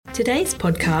Today's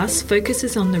podcast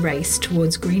focuses on the race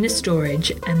towards greener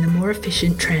storage and the more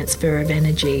efficient transfer of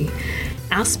energy.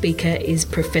 Our speaker is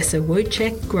Professor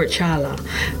Wojciech Grochala,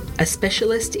 a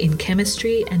specialist in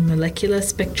chemistry and molecular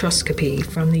spectroscopy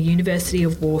from the University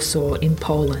of Warsaw in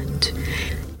Poland.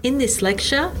 In this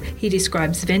lecture, he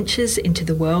describes ventures into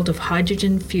the world of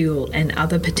hydrogen fuel and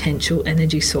other potential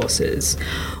energy sources.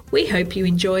 We hope you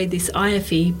enjoy this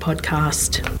IFE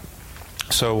podcast.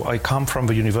 So I come from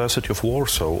the University of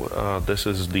Warsaw. This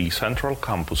is the central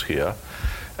campus here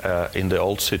in the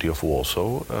old city of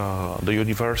Warsaw. The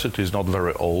university is not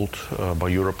very old by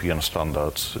European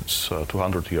standards. It's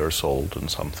 200 years old and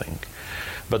something.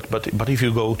 But if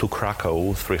you go to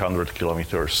Krakow, 300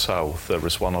 kilometers south, there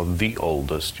is one of the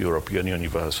oldest European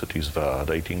universities there,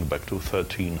 dating back to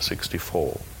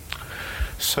 1364.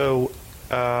 So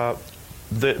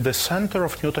the Center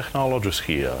of New Technologies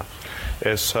here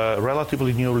is a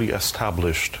relatively newly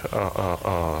established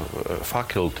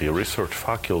faculty, research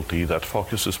faculty that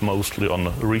focuses mostly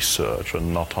on research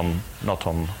and not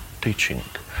on teaching.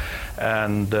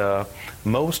 And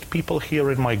most people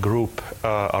here in my group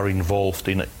are involved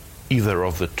in either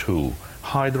of the two,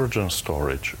 hydrogen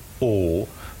storage or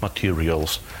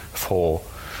materials for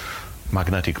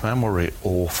magnetic memory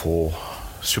or for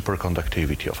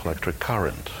superconductivity of electric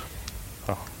current.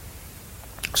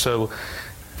 So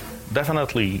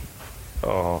definitely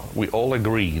we all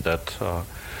agree that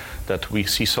we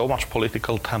see so much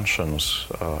political tensions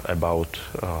about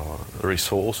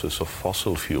resources of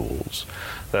fossil fuels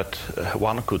that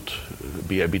one could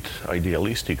be a bit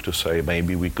idealistic to say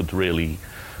maybe we could really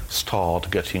start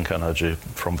getting energy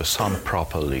from the sun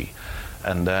properly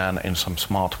and then in some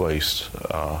smart ways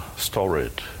store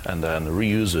it and then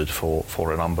reuse it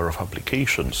for a number of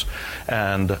applications.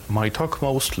 And my talk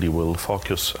mostly will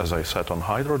focus, as I said, on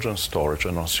hydrogen storage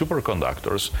and on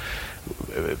superconductors,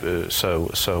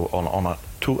 so on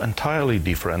two entirely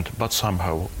different but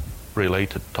somehow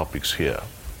related topics here.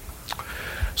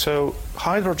 So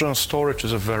hydrogen storage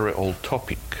is a very old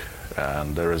topic,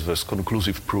 and there is this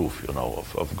conclusive proof,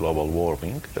 of global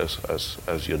warming,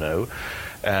 as you know.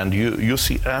 And you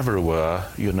see everywhere,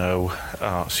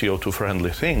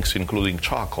 CO2-friendly things, including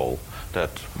charcoal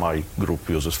that my group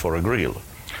uses for a grill.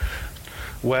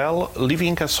 Well,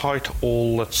 leaving aside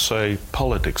all, let's say,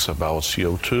 politics about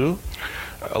CO2,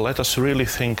 let us really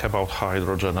think about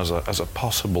hydrogen as a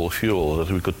possible fuel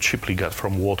that we could cheaply get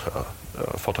from water,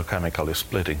 photochemically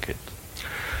splitting it.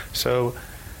 So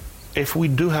if we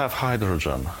do have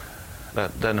hydrogen,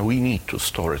 then we need to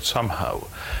store it somehow.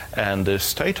 And the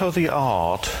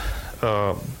state-of-the-art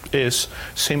is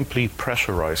simply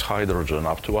pressurize hydrogen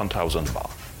up to 1,000 bar.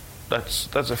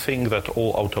 That's a thing that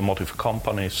all automotive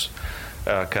companies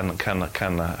can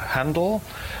handle,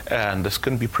 and this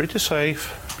can be pretty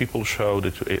safe. People showed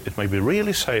it may be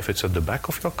really safe. It's at the back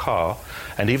of your car,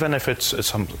 and even if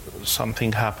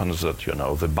something happens that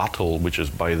the bottle, which is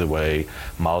by the way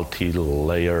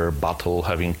multi-layer bottle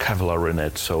having Kevlar in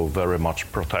it, so very much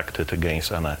protected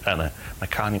against any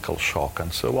mechanical shock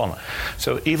and so on.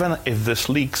 So even if this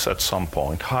leaks at some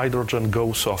point, hydrogen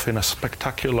goes off in a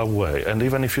spectacular way, and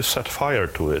even if you set fire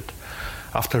to it,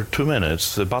 after 2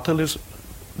 minutes the bottle is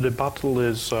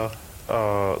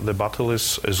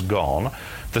gone.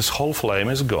 This whole flame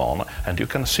is gone, and you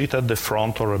can sit at the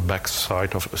front or a back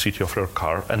side of the seat of your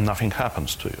car, and nothing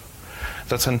happens to you.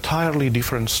 That's an entirely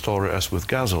different story as with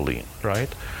gasoline,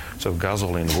 right? So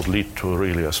gasoline would lead to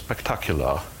really a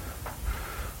spectacular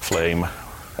flame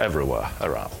everywhere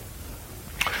around.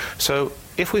 So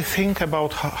if we think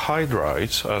about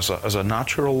hydrides as a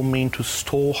natural mean to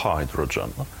store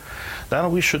hydrogen,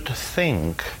 then we should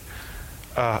think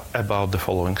about the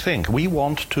following thing. We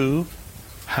want to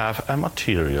have a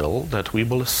material that we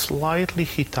will slightly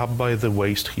heat up by the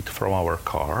waste heat from our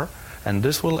car, and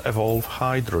this will evolve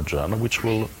hydrogen, which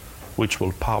will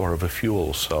power the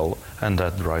fuel cell, and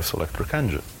that drives electric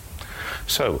engine.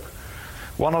 So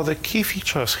one of the key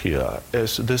features here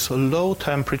is this low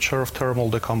temperature of thermal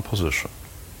decomposition.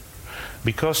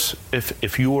 Because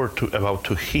if you were about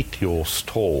to heat your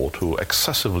store to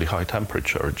excessively high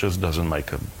temperature, it just doesn't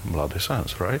make a bloody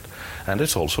sense, right? And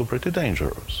it's also pretty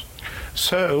dangerous.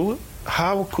 So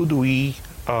how could we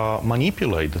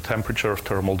manipulate the temperature of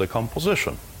thermal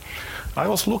decomposition? I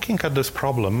was looking at this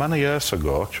problem many years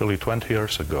ago, actually 20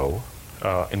 years ago,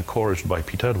 encouraged by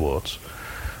Pete Edwards,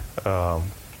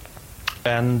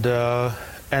 and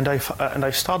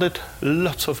I studied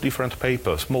lots of different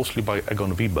papers, mostly by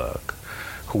Egon Wiberg,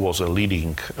 who was a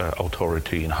leading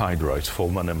authority in hydrides for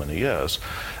many, many years.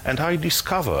 And I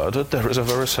discovered that there is a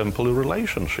very simple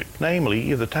relationship.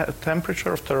 Namely, the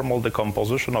temperature of thermal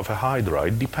decomposition of a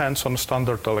hydride depends on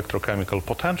standard electrochemical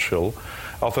potential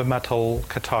of a metal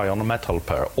cation metal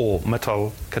pair, or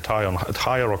metal cation at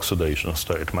higher oxidation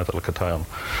state, metal cation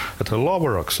at a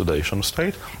lower oxidation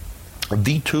state.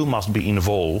 The two must be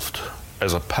involved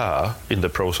as a pair in the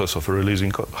process of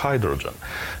releasing hydrogen.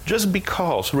 Just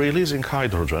because releasing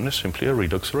hydrogen is simply a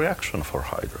redox reaction for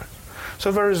hydride.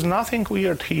 So there is nothing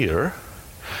weird here,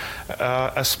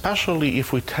 especially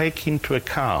if we take into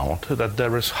account that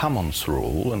there is Hammond's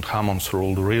rule, and Hammond's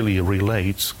rule really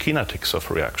relates kinetics of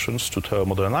reactions to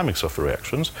thermodynamics of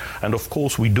reactions, and of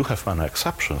course we do have many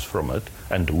exceptions from it,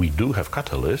 and we do have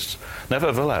catalysts.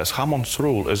 Nevertheless, Hammond's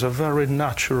rule is a very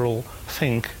natural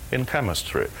thing in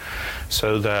chemistry,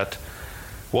 so that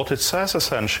what it says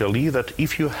essentially that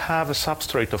if you have a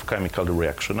substrate of chemical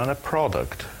reaction and a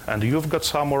product, and you've got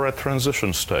somewhere a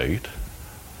transition state,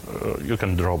 you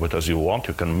can draw it as you want,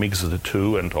 you can mix the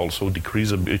two and also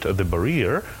decrease a bit at the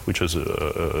barrier, which is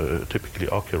typically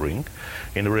occurring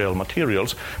in real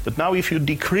materials. But now if you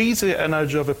decrease the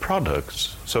energy of the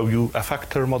products, so you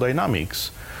affect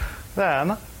thermodynamics,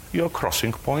 then your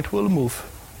crossing point will move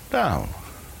down,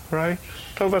 right?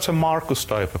 So that's a Marcus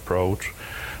type approach,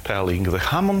 telling the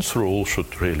Hammond's rule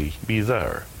should really be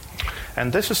there.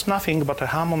 And this is nothing but a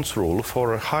Hammond's rule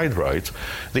for hydrides.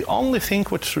 The only thing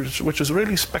which is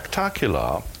really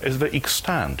spectacular is the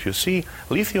extent. You see,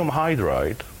 lithium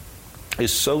hydride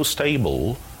is so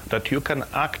stable that you can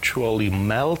actually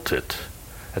melt it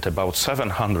at about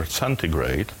 700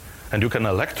 centigrade, and you can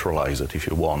electrolyze it if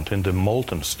you want in the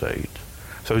molten state.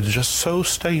 So it's just so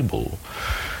stable.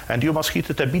 And you must heat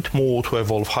it a bit more to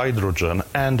evolve hydrogen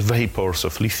and vapors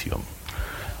of lithium.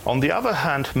 On the other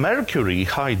hand, mercury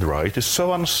hydride is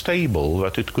so unstable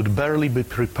that it could barely be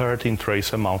prepared in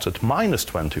trace amounts at minus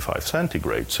 25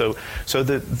 centigrade. So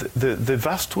the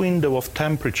vast window of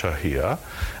temperature here,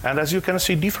 and as you can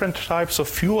see, different types of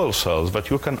fuel cells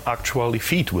that you can actually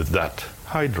feed with that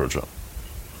hydrogen.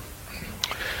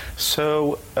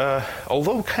 So,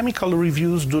 although chemical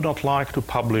reviews do not like to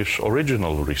publish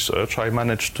original research, I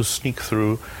managed to sneak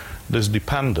through this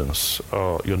dependence,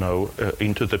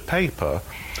 into the paper,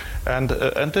 and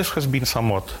this has been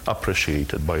somewhat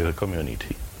appreciated by the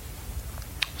community.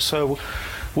 So,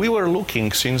 we were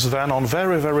looking since then on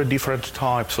very, very different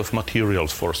types of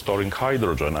materials for storing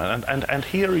hydrogen, and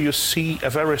here you see a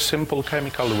very simple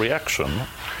chemical reaction.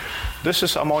 This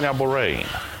is ammonia borane.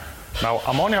 Now,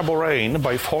 ammonia borane,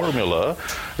 by formula,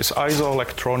 is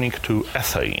isoelectronic to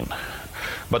ethane.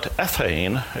 But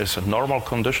ethane is, in normal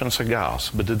conditions, a gas,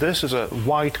 but this is a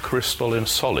white crystalline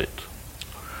solid.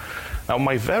 Now,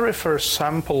 my very first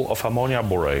sample of ammonia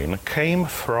borane came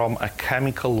from a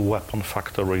chemical weapon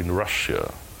factory in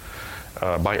Russia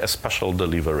by a special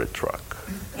delivery truck.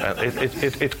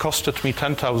 It costed me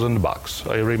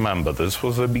 $10,000. I remember this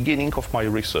was the beginning of my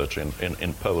research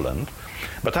in Poland.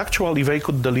 But actually, they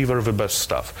could deliver the best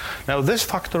stuff. Now, this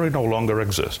factory no longer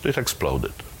exists. It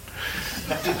exploded.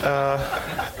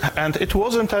 And it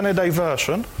wasn't any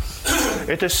diversion.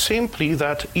 It is simply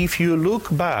that if you look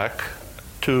back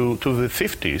to the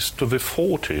 50s, to the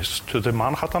 40s, to the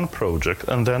Manhattan Project,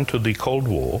 and then to the Cold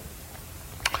War,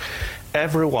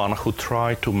 everyone who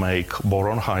tried to make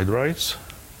boron hydrides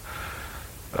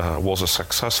was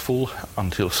successful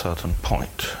until a certain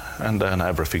point. And then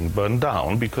everything burned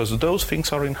down because those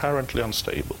things are inherently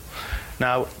unstable.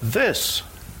 Now, this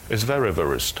is very,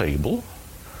 very stable,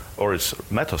 or it's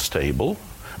metastable,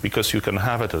 because you can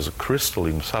have it as a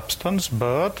crystalline substance,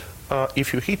 but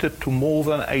if you heat it to more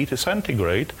than 80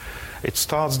 centigrade, it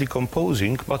starts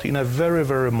decomposing, but in a very,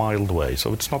 very mild way,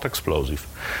 so it's not explosive.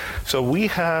 So we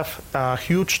have a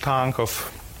huge tank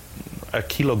of a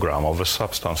kilogram of a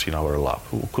substance in our lab,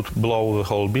 who could blow the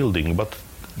whole building, but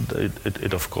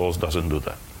it of course doesn't do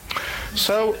that.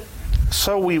 So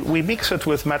we mix it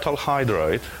with metal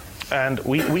hydride, and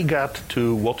we get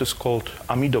to what is called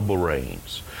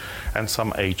amidoboranes, and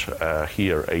some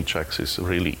HX is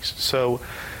released. So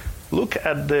look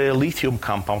at the lithium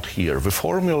compound here. The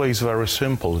formula is very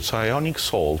simple. It's ionic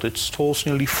salt. It stores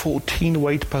nearly 14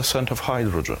 weight% of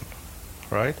hydrogen.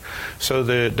 Right? So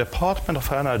the Department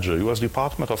of Energy, US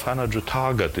Department of Energy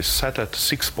target is set at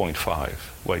 6.5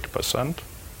 weight%,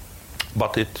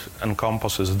 but it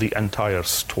encompasses the entire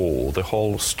store, the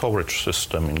whole storage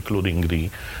system, including the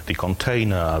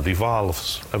container, the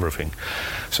valves, everything.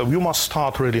 So you must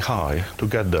start really high to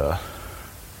get there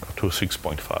to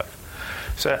 6.5.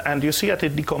 So, and you see that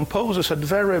it decomposes at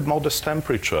very modest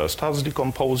temperature, starts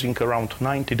decomposing around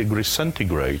 90 degrees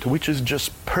centigrade, which is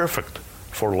just perfect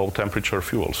for low-temperature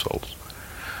fuel cells,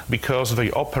 because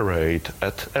they operate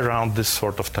at around this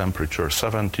sort of temperature,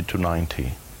 70 to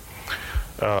 90.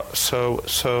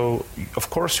 So of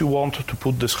course you want to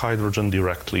put this hydrogen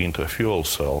directly into a fuel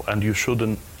cell, and you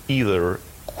shouldn't either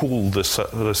cool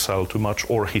the cell too much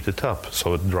or heat it up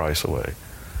so it dries away.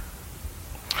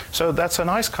 So that's a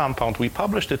nice compound. We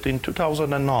published it in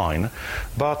 2009,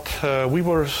 but we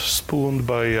were spooned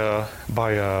by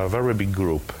a very big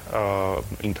group,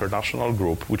 international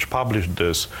group, which published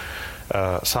this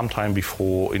sometime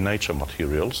before in Nature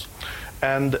Materials.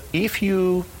 And if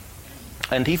you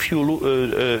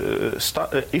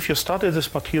study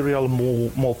this material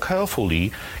more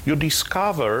carefully, you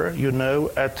discover,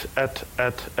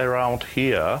 at around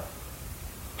here,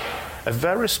 a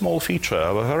very small feature,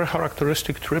 a very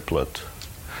characteristic triplet,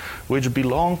 which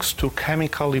belongs to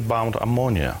chemically bound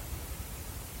ammonia.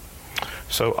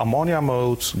 So ammonia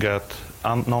modes get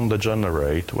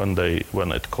non-degenerate when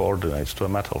it coordinates to a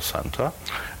metal center,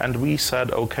 and we said,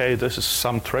 okay, this is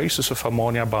some traces of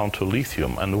ammonia bound to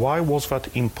lithium. And why was that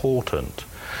important?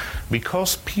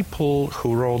 Because people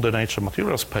who wrote the Nature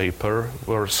Materials paper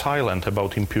were silent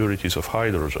about impurities of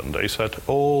hydrogen. They said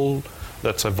all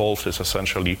that's evolved is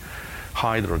essentially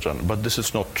hydrogen, but this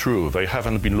is not true. They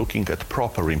haven't been looking at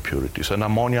proper impurities, and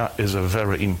ammonia is a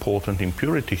very important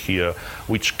impurity here,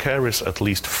 which carries at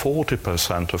least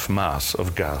 40% of mass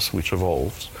of gas which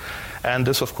evolves, and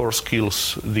this of course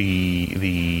kills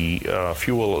the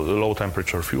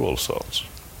low-temperature fuel cells.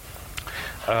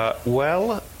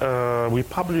 We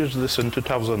published this in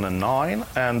 2009,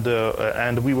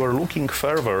 and we were looking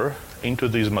further into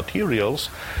these materials,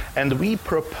 and we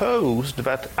proposed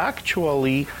that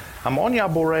actually ammonia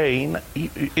borane,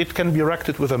 it can be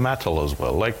reacted with a metal as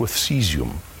well, like with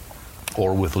cesium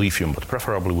or with lithium, but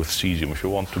preferably with cesium if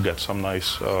you want to get some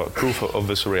nice proof of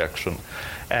this reaction.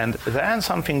 And then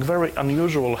something very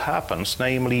unusual happens,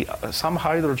 namely some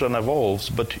hydrogen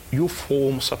evolves, but you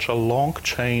form such a long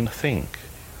chain thing.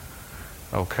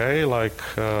 Okay, like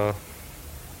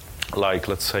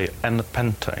let's say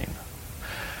N-pentane.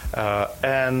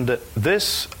 And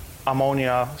this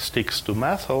ammonia sticks to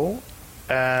metal,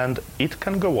 and it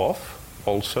can go off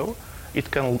also.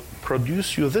 It can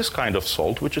produce you this kind of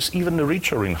salt, which is even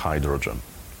richer in hydrogen.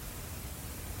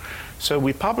 So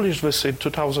we published this in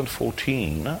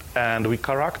 2014, and we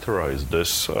characterized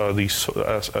these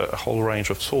a whole range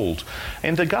of salts.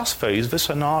 In the gas phase, this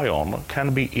anion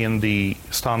can be in the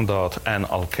standard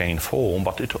N-alkane form,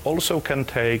 but it also can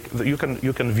take, you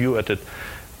can view it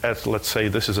as, let's say,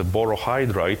 this is a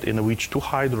borohydride in which two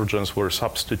hydrogens were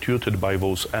substituted by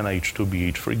those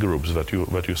NH2BH3 groups that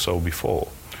you saw before.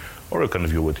 Or you can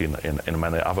view it in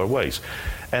many other ways.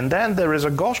 And then there is a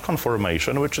gauche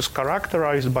conformation, which is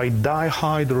characterized by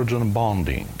dihydrogen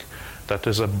bonding. That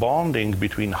is a bonding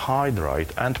between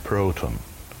hydride and proton.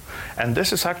 And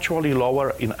this is actually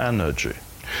lower in energy.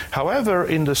 However,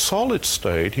 in the solid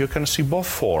state, you can see both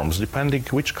forms, depending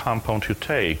which compound you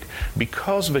take,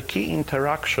 because the key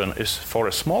interaction is, for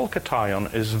a small cation,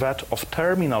 is that of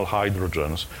terminal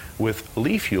hydrogens with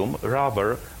lithium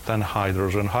rather than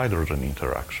hydrogen-hydrogen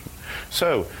interaction.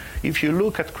 So, if you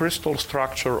look at crystal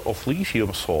structure of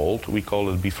lithium salt, we call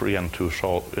it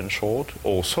B3N2 in short,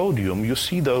 or sodium, you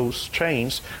see those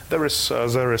chains. There is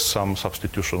some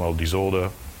substitutional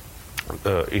disorder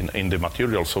in the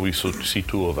material, so we should see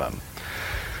two of them.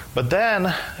 But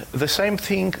then the same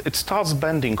thing, it starts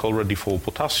bending already for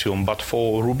potassium, but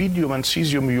for rubidium and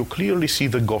cesium you clearly see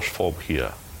the gauche form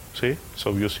here. See?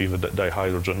 So you see the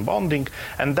dihydrogen bonding,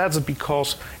 and that's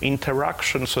because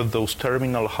interactions of those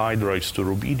terminal hydrides to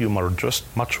rubidium are just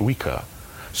much weaker.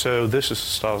 So this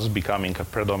starts becoming a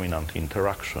predominant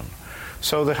interaction.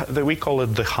 So we call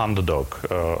it the hand dog,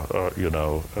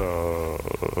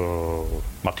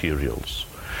 materials.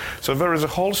 So there is a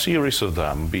whole series of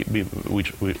them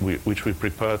which we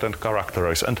prepared and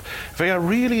characterized, and they are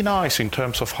really nice in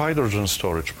terms of hydrogen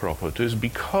storage properties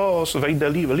because they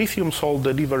deliver, lithium salt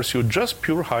delivers you just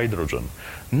pure hydrogen,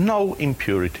 no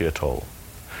impurity at all.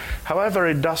 However,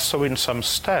 it does so in some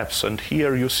steps, and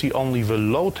here you see only the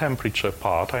low temperature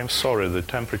part. I'm sorry, the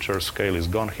temperature scale is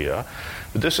gone here.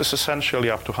 This is essentially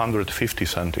up to 150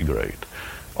 centigrade.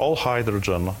 All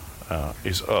hydrogen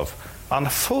is off.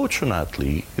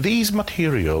 Unfortunately, these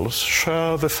materials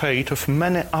share the fate of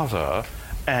many other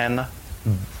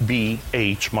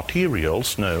NBH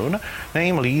materials known,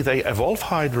 namely they evolve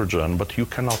hydrogen, but you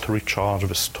cannot recharge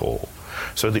the store.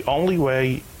 So the only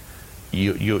way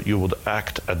you would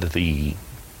act at the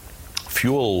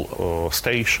fuel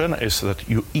station is that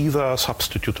you either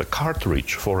substitute a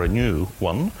cartridge for a new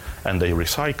one and they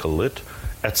recycle it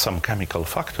at some chemical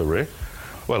factory,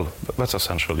 Well, that's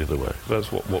essentially the way. That's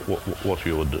what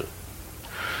you would do.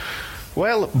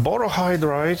 Well,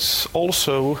 borohydrides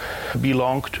also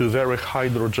belong to very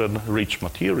hydrogen-rich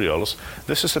materials.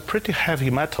 This is a pretty heavy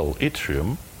metal,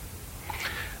 yttrium.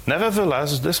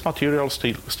 Nevertheless, this material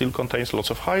still contains lots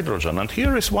of hydrogen. And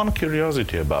here is one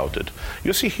curiosity about it.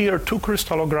 You see here two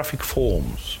crystallographic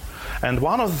forms. And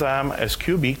one of them is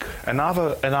cubic,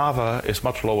 another is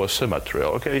much lower symmetry.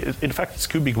 Okay, in fact, it's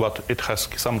cubic, but it has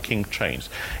some kink chains.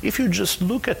 If you just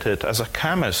look at it as a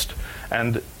chemist,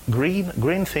 and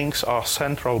green things are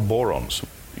central borons.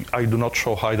 I do not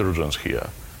show hydrogens here.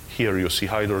 Here you see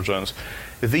hydrogens.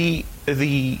 The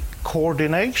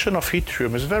coordination of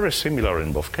yttrium is very similar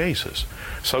in both cases.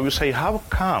 So you say, how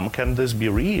come can this be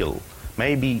real?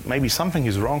 Maybe something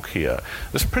is wrong here.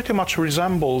 This pretty much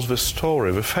resembles the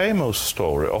story, the famous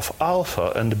story of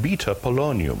alpha and beta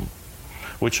polonium,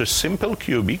 which is simple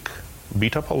cubic.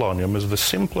 Beta polonium is the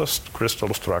simplest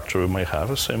crystal structure we may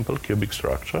have, a simple cubic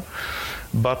structure.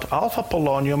 But alpha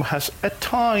polonium has a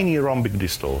tiny rhombic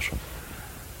distortion.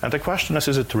 And the question is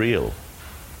it real?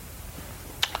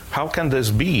 How can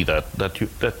this be that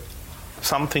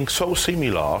something so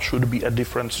similar should be a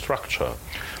different structure?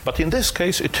 But in this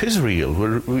case, it is real.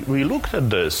 We looked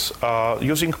at this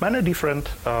using many different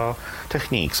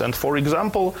techniques. And for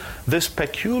example, this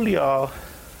peculiar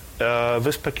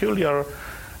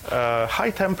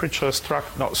high temperature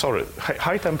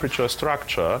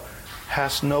structure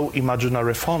has no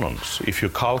imaginary phonons if you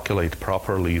calculate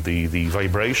properly the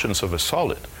vibrations of a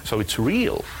solid. So it's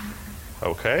real.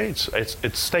 Okay,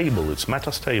 it's stable. It's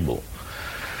metastable.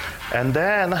 And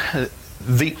then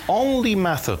the only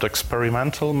method,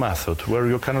 experimental method, where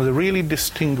you can really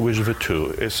distinguish the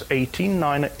two is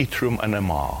 18,9 yttrium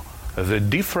NMR. The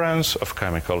difference of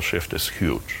chemical shift is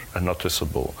huge and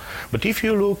noticeable. But if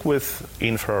you look with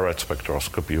infrared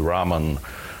spectroscopy, Raman,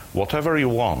 whatever you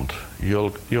want,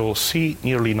 you'll see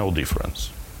nearly no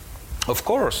difference. Of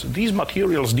course, these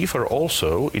materials differ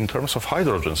also in terms of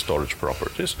hydrogen storage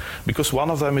properties, because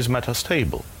one of them is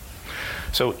metastable.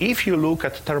 So if you look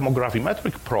at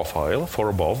thermogravimetric profile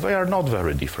for both, they are not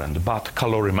very different, but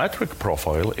calorimetric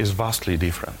profile is vastly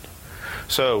different.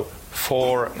 So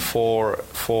for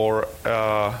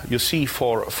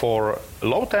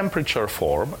low temperature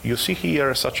form, you see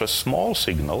here such a small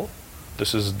signal.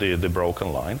 This is the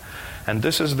broken line, and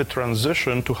this is the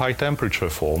transition to high temperature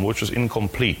form, which is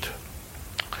incomplete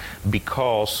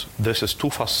because this is too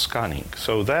fast scanning.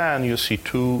 So then you see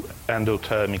two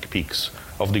endothermic peaks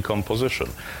of decomposition.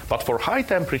 But for high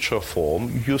temperature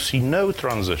form, you see no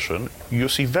transition. You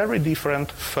see very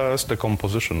different first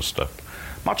decomposition step.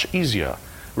 Much easier,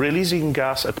 releasing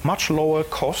gas at much lower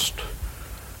cost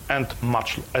and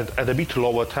at a bit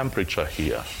lower temperature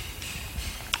here.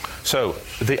 So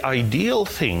the ideal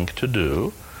thing to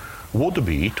do would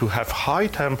be to have high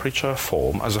temperature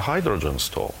form as a hydrogen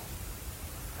store.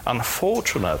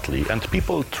 Unfortunately, and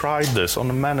people tried this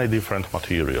on many different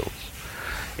materials,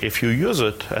 if you use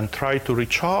it and try to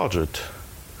recharge it,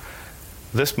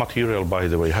 this material, by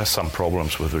the way, has some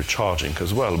problems with recharging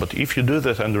as well, but if you do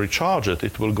that and recharge it,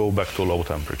 it will go back to low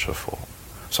temperature form.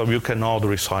 So you cannot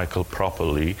recycle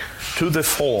properly to the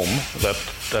form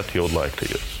that you would like to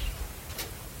use.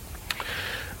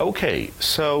 Okay,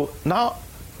 so now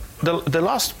the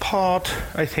last part,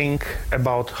 I think,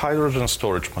 about hydrogen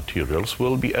storage materials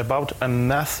will be about a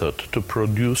method to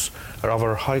produce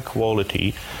rather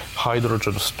high-quality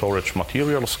hydrogen storage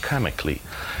materials chemically.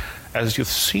 As you've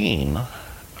seen,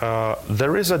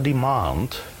 there is a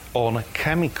demand on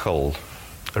chemical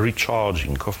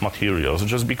recharging of materials,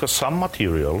 just because some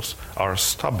materials are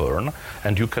stubborn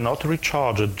and you cannot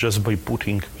recharge it just by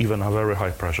putting even a very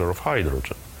high pressure of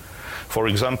hydrogen. For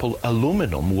example,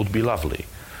 aluminum would be lovely.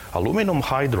 Aluminum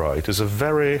hydride is a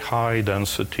very high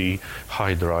density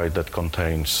hydride that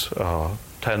contains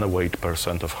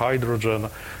 10% of hydrogen.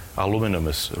 Aluminum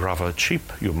is rather cheap.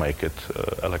 You make it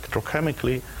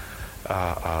electrochemically.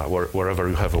 Wherever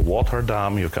you have a water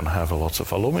dam, you can have lots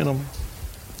of aluminum.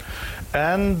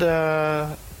 And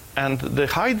the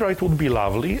hydride would be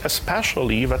lovely,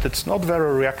 especially that it's not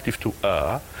very reactive to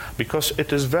air, because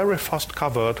it is very fast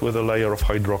covered with a layer of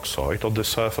hydroxide on the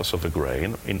surface of the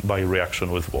grain by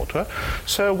reaction with water.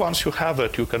 So once you have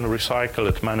it, you can recycle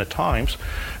it many times.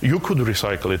 You could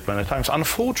recycle it many times.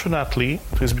 Unfortunately,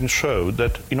 it has been shown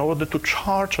that in order to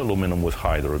charge aluminum with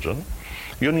hydrogen,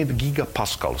 you need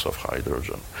gigapascals of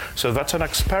hydrogen. So that's an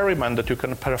experiment that you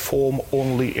can perform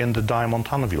only in the diamond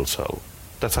anvil cell.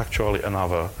 That's actually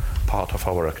another part of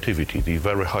our activity, the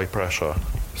very high pressure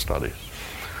studies.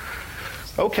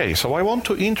 Okay, so I want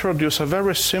to introduce a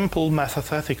very simple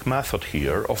mathematic method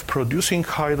here of producing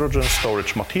hydrogen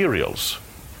storage materials.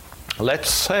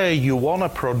 Let's say you want to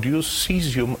produce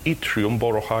cesium yttrium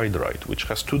borohydride, which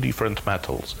has two different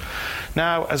metals.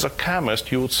 Now, as a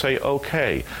chemist, you would say,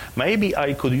 okay, maybe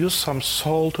I could use some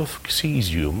salt of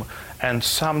cesium and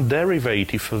some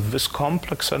derivative of this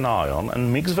complex anion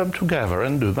and mix them together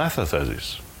and do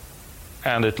metathesis.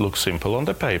 And it looks simple on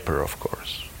the paper, of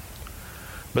course.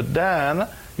 But then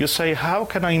you say, how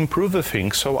can I improve the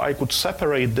thing so I could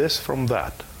separate this from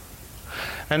that?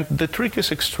 And the trick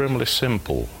is extremely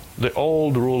simple. The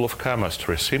old rule of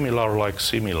chemistry, similar like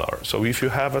similar. So if you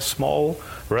have a small,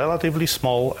 relatively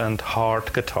small and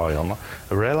hard cation,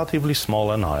 a relatively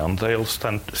small anion, they'll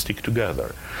stick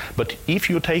together. But if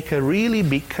you take a really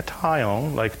big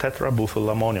cation, like tetrabutyl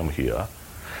ammonium here,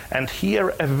 and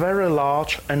here a very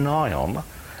large anion,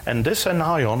 and this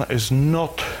anion is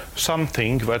not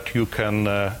something that you can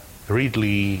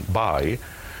readily buy,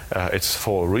 it's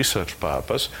for research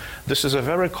purpose. This is a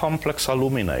very complex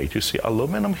aluminate. You see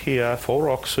aluminum here, 4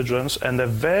 oxygens, and a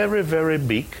very, very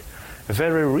big,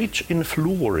 very rich in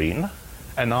fluorine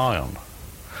anion.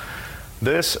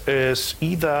 This is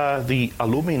either the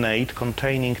aluminate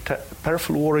containing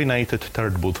perfluorinated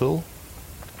third butyl,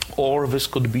 or this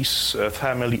could be a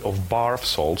family of barf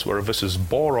salts, where this is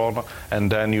boron,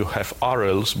 and then you have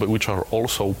aryls, but which are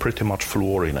also pretty much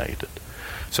fluorinated.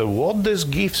 So what this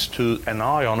gives to an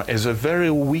ion is a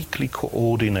very weakly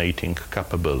coordinating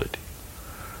capability.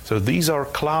 So these are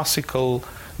classical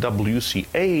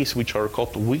WCAs, which are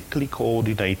called weakly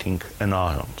coordinating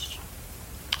anions.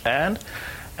 And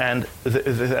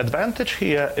the advantage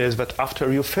here is that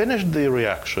after you finish the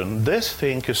reaction, this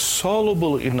thing is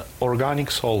soluble in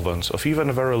organic solvents of even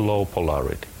very low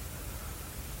polarity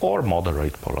or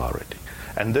moderate polarity.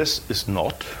 And this is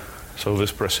not. So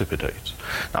this precipitates.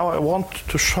 Now I want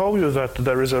to show you that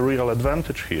there is a real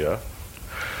advantage here.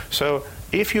 So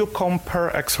if you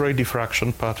compare X-ray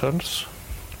diffraction patterns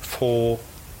for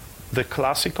the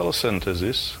classical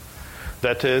synthesis,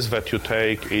 that is that you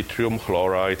take yttrium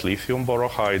chloride, lithium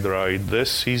borohydride,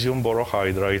 this cesium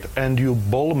borohydride, and you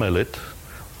ball mill it,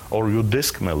 or you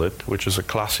disc mill it, which is a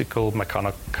classical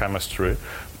mechanochemistry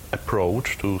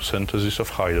approach to synthesis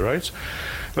of hydrides,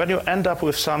 then you end up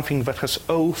with something that has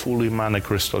awfully many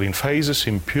crystalline phases,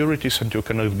 impurities, and you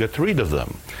cannot get rid of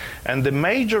them. And the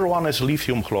major one is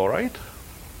lithium chloride.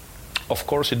 Of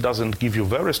course, it doesn't give you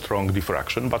very strong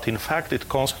diffraction, but in fact it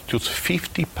constitutes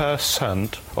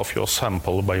 50% of your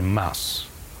sample by mass.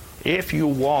 If you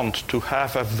want to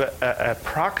have a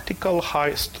practical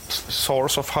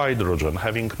source of hydrogen,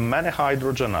 having many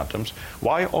hydrogen atoms,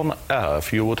 why on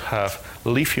earth you would have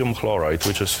lithium chloride,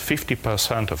 which is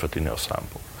 50% of it in your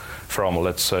sample? From,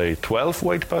 let's say, 12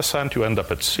 weight percent, you end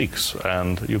up at 6,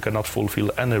 and you cannot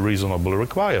fulfill any reasonable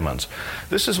requirements.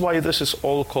 This is why this is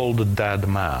all called dead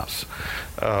mass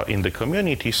in the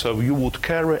community. So you would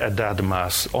carry a dead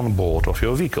mass on board of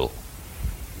your vehicle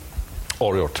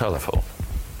or your telephone.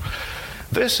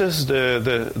 This is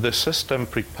the system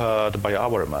prepared by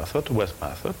our method, wet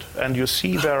method, and you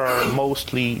see there are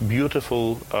mostly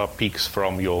beautiful peaks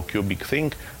from your cubic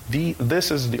thing.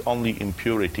 This is the only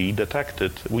impurity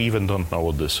detected. We even don't know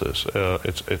what this is.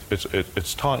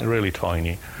 It's really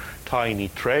tiny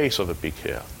trace of a peak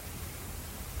here.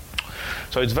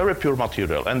 So it's very pure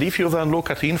material. And if you then look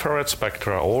at infrared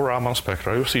spectra or Raman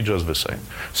spectra, you see just the same.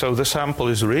 So the sample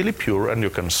is really pure, and you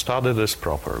can study this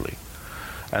properly.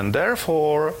 And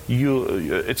therefore,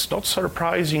 it's not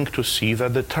surprising to see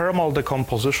that the thermal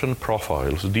decomposition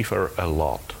profiles differ a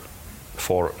lot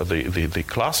for the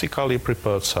classically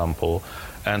prepared sample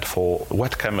and for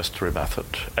wet chemistry method.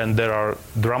 And there are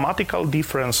dramatical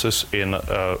differences in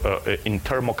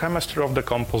thermochemistry of the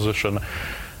composition.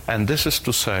 And this is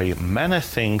to say, many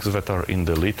things that are in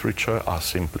the literature are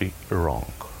simply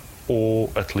wrong, or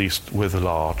at least with a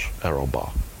large error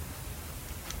bar.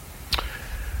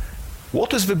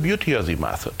 What is the beauty of the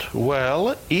method?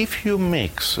 Well, if you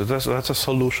mix, that's a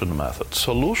solution method.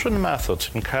 Solution methods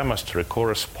in chemistry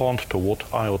correspond to what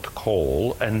I would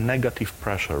call a negative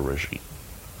pressure regime.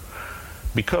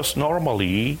 Because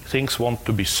normally things want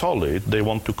to be solid, they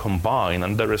want to combine,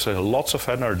 and there is lots of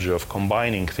energy of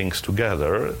combining things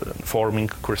together, forming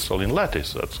crystalline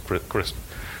lattice. That's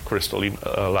crystalline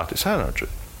lattice energy.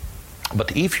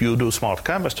 But if you do smart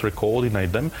chemistry,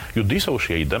 coordinate them, you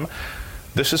dissociate them,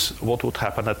 this is what would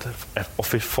happen of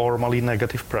a formally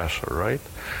negative pressure, right?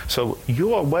 So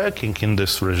you are working in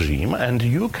this regime, and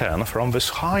you can, from this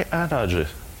high energy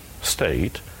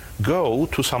state, go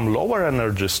to some lower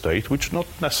energy state, which not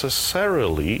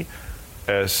necessarily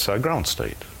is a ground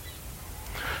state.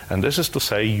 And this is to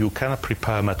say, you can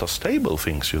prepare metastable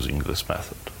things using this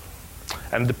method.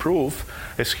 And the proof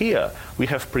is here. We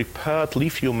have prepared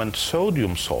lithium and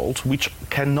sodium salts which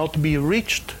cannot be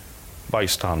reached by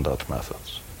standard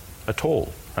methods at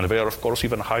all. And they are, of course,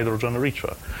 even hydrogen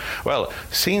richer. Well,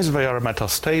 since they are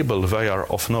metastable, they are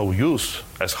of no use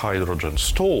as hydrogen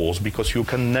stores because you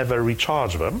can never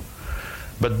recharge them.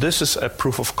 But this is a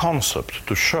proof of concept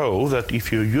to show that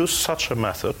if you use such a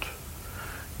method,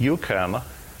 you can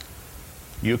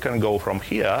go from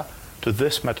here to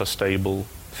this metastable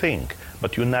thing,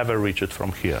 but you never reach it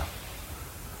from here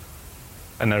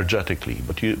energetically.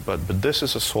 But this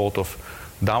is a sort of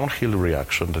downhill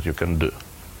reaction that you can do.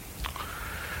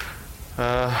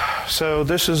 So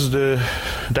this is the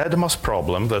dead mass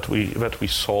problem that we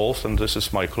solved, and this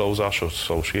is my close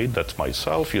associate, that's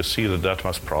myself. You see the dead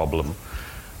mass problem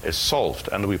is solved,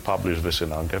 and we publish this in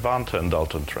Angewandte and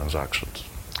Dalton Transactions.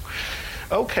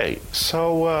 Okay,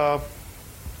 so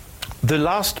the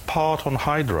last part on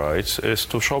hydrides is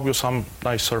to show you some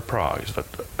nice surprise that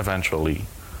eventually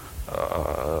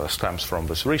stems from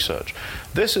this research.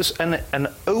 This is an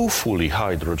awfully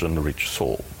hydrogen-rich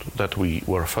salt that we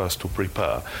were first to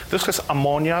prepare. This has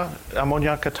ammonia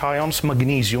cations,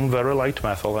 magnesium, very light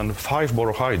metal, and 5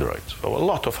 borohydrides, so a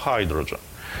lot of hydrogen.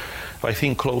 I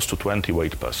think close to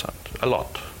 28%, a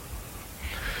lot.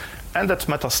 And that's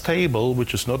metastable,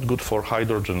 which is not good for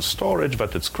hydrogen storage,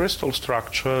 but its crystal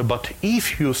structure. But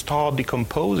if you start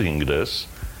decomposing this,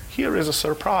 here is a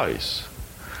surprise.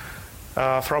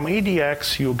 From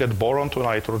EDX, you get boron to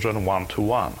nitrogen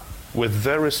 1:1 with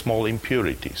very small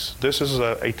impurities. This is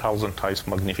 8,000 times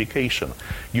magnification.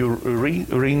 You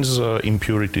rinse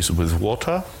impurities with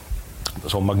water.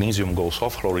 So magnesium goes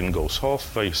off, chlorine goes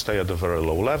off, they stay at a very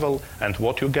low level, and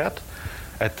what you get?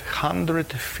 At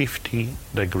 150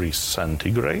 degrees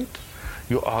centigrade,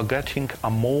 you are getting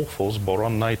amorphous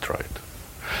boron nitride.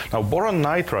 Now, boron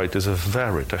nitride is a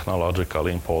very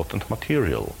technologically important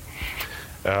material,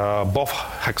 both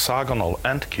hexagonal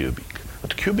and cubic.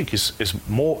 But cubic is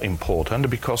more important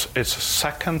because it's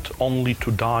second only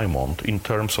to diamond in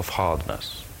terms of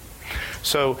hardness.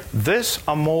 So this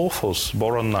amorphous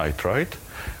boron nitride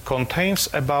contains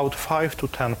about 5 to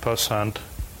 10%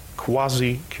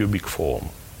 quasi-cubic form,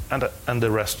 and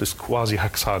the rest is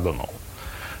quasi-hexagonal.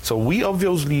 So we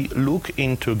obviously look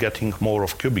into getting more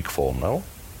of cubic form now,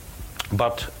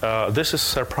 but this is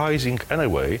surprising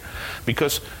anyway,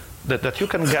 because that you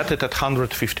can get it at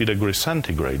 150 degrees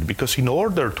centigrade, because in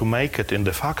order to make it in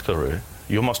the factory,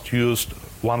 you must use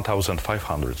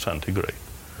 1,500 centigrade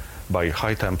by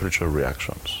high temperature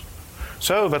reactions.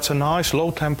 So that's a nice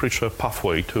low temperature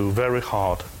pathway to very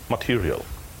hard material.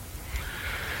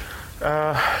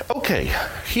 Okay,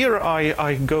 here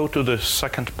I go to the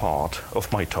second part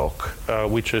of my talk,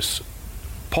 which is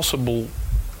possible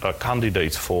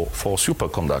candidates for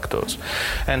superconductors.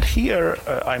 And here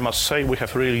I must say we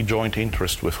have really joint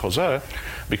interest with Jose,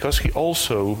 because he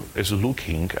also is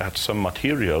looking at some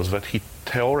materials that he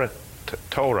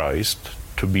theorized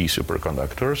to be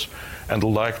superconductors and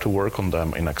like to work on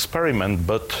them in experiment,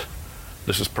 but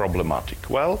this is problematic.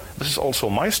 Well, this is also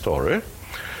my story,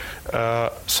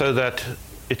 so that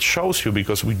it shows you,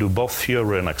 because we do both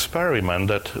theory and experiment,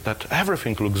 that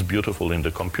everything looks beautiful in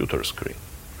the computer screen.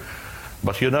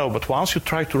 But once you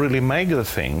try to really make the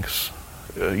things,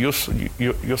 you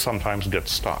sometimes get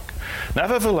stuck.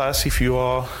 Nevertheless, if you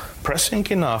are pressing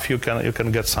enough, you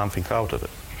can get something out of it.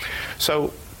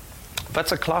 So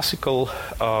that's a classical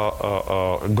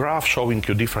graph showing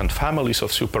you different families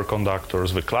of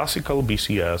superconductors, the classical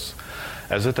BCS,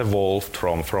 as it evolved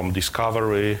from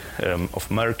discovery of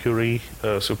mercury,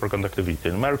 superconductivity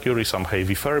in mercury, some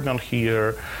heavy fermion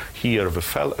here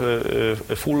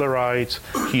the fullerides,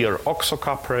 here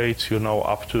oxocaprates,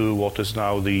 up to what is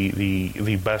now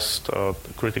the best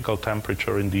critical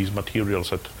temperature in these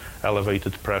materials at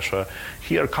elevated pressure.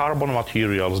 Here carbon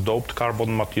materials, doped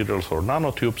carbon materials or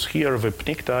nanotubes, here the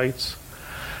pnictides,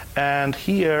 and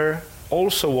here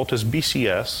also what is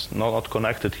BCS, not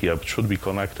connected here, but should be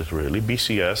connected really,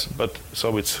 BCS, but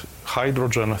so it's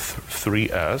hydrogen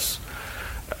 3s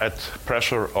at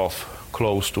pressure of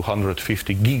close to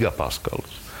 150 gigapascals.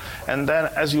 And then,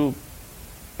 as you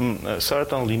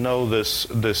certainly know,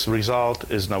 this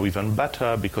result is now even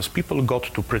better, because people got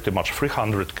to pretty much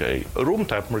 300K room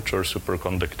temperature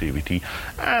superconductivity,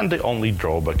 and the only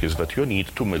drawback is that you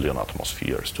need 2 million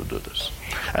atmospheres to do this.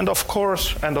 And of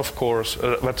course,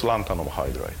 that's lanthanum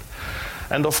hydride.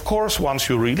 And of course, once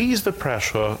you release the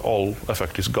pressure, all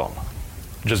effect is gone,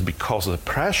 just because the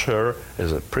pressure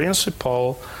is a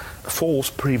principal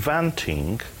force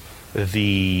preventing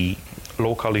the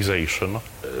localization,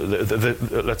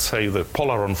 let's say the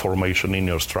polaron formation in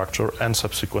your structure and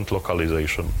subsequent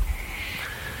localization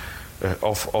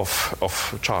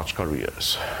of charge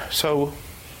carriers. So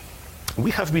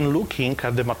we have been looking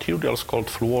at the materials called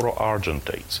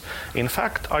fluoroargentates. In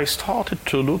fact, I started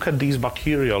to look at these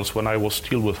materials when I was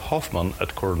still with Hoffman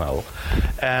at Cornell,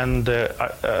 and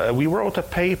we wrote a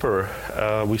paper.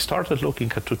 We started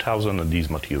looking at 2000 of these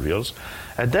materials.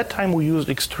 At that time, we used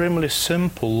extremely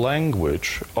simple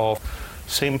language of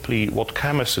simply what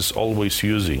chemists is always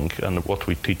using and what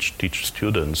we teach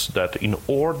students, that in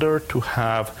order to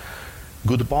have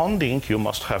good bonding, you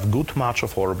must have good match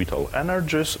of orbital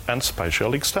energies and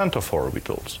spatial extent of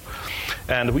orbitals.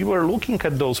 And we were looking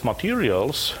at those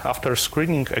materials after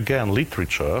screening again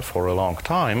literature for a long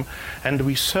time, and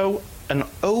we saw an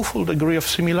awful degree of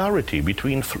similarity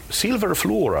between silver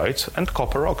fluorides and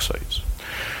copper oxides.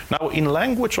 Now, in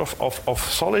language of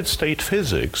solid-state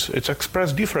physics, it's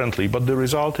expressed differently, but the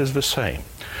result is the same.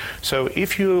 So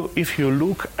if you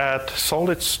look at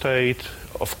solid-state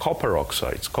of copper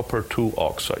oxides, copper-2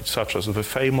 oxides, such as the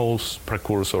famous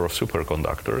precursor of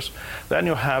superconductors, then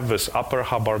you have this upper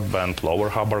Hubbard band, lower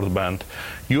Hubbard band.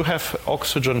 You have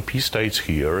oxygen p states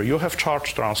here. You have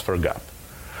charge transfer gap.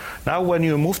 Now, when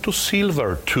you move to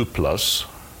silver 2+,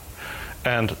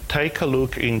 and take a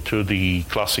look into the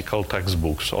classical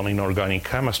textbooks on inorganic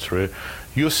chemistry,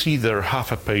 you see there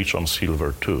half a page on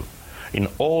silver 2. In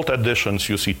old editions,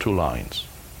 you see 2 lines.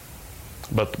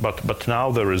 But now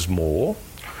there is more.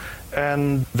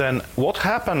 And then what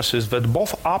happens is that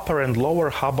both upper and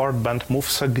lower Hubbard band move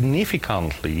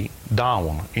significantly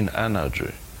down in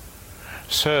energy.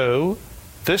 So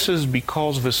this is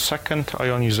because the second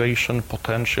ionization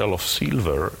potential of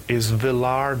silver is the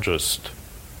largest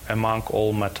among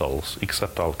all metals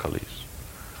except alkalis.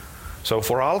 So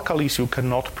for alkalis you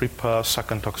cannot prepare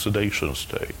second oxidation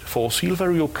state. For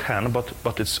silver you can,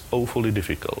 but it's awfully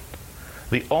difficult.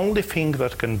 The only thing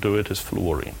that can do it is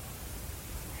fluorine.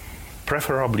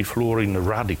 Preferably fluorine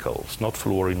radicals, not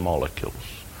fluorine molecules.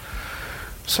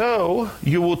 So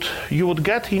you would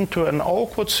get into an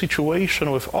awkward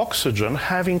situation with oxygen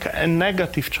having a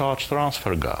negative charge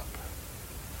transfer gap.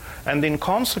 And in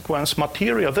consequence,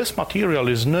 this material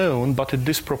is known, but it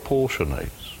disproportionates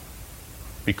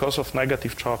because of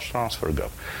negative charge transfer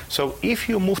gap. So if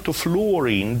you move to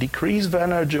fluorine, decrease the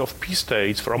energy of p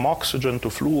states from oxygen to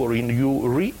fluorine, you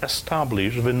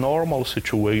re-establish the normal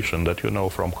situation that you know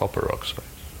from copper oxides.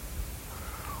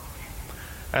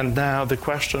 And now the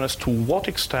question is to what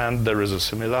extent there is a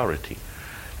similarity.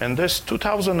 In this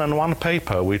 2001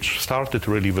 paper, which started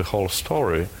really the whole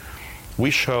story, we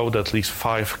showed at least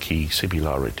 5 key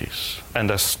similarities.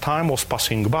 And as time was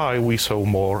passing by, we saw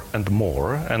more,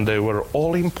 and they were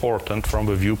all important from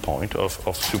the viewpoint of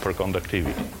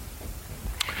superconductivity.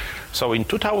 So in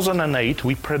 2008,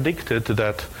 we predicted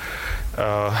that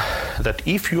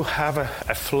if you have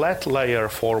a flat layer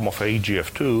form of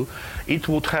AgF2, it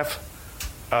would have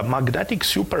a magnetic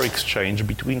superexchange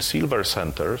between silver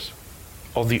centers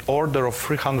of the order of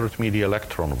 300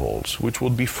 millielectron volts, which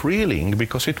would be thrilling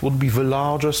because it would be the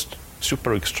largest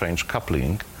superexchange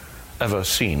coupling ever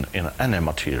seen in any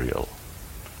material.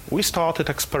 We started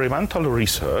experimental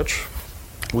research,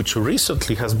 which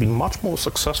recently has been much more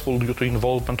successful due to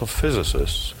involvement of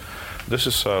physicists. This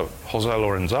is Jose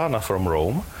Lorenzana from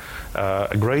Rome,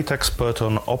 a great expert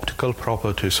on optical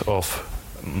properties of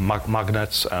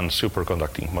magnets and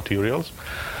superconducting materials.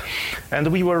 And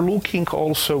we were looking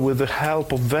also with the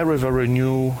help of very, very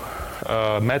new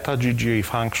meta-GGA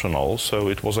functionals, so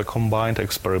it was a combined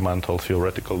experimental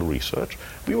theoretical research.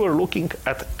 We were looking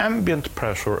at ambient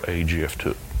pressure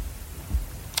AgF2.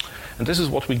 And this is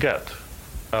what we get.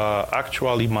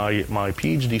 Actually, my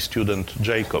PhD student,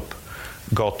 Jacob,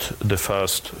 got the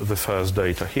first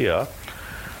data here.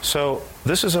 So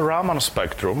this is a Raman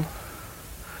spectrum.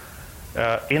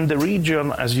 In the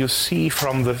region, as you see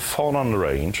from the phonon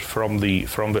range, from the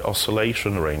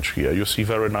oscillation range here, you see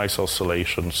very nice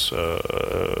oscillations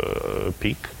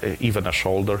peak, even a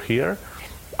shoulder here,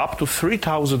 up to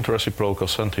 3,000 reciprocal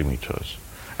centimeters.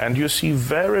 And you see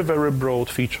very, very broad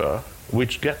feature,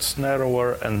 which gets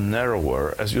narrower and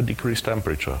narrower as you decrease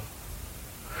temperature.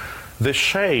 The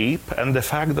shape and the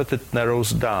fact that it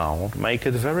narrows down make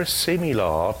it very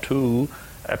similar to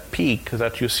a peak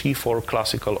that you see for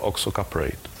classical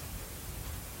oxocaprate.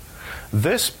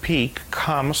 This peak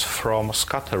comes from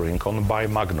scattering on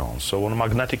bimagnons, so on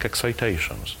magnetic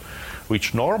excitations,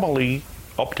 which normally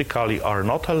optically are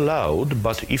not allowed,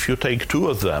 but if you take 2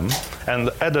 of them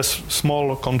and add a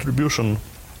small contribution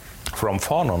from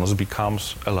phonons,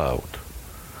 becomes allowed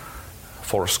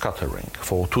for scattering,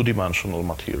 for 2-dimensional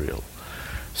material.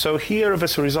 So here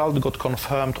this result got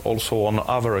confirmed also on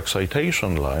other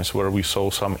excitation lines, where we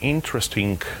saw some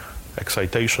interesting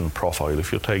excitation profile,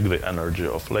 if you take the energy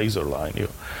of laser line,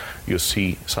 you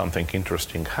see something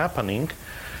interesting happening.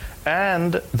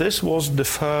 And this was the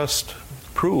first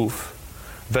proof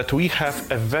that we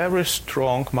have a very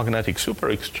strong magnetic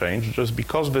superexchange, just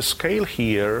because the scale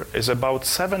here is about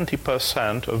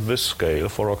 70% of this scale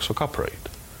for oxocuprate.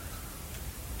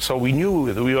 So we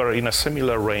knew that we were in a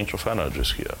similar range of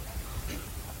energies here.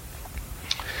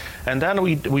 And then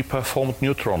we performed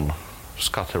neutron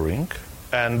scattering,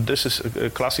 and this is a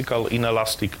classical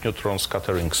inelastic neutron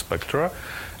scattering spectra,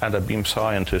 and a beam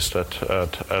scientist at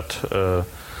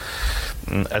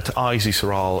ISIS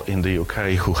RAL in the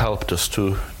UK who helped us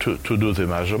to do the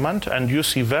measurement. And you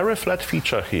see very flat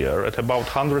feature here at about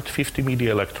 150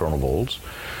 millielectron volts,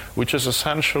 which is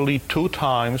essentially 2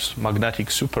 times magnetic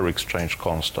superexchange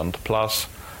constant plus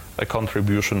a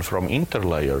contribution from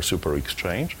interlayer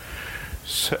superexchange.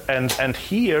 So, and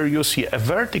here you see a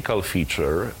vertical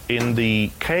feature in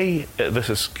the K, this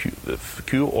is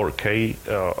Q or K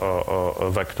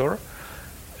vector,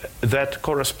 that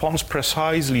corresponds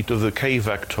precisely to the K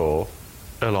vector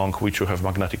along which you have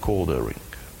magnetic ordering.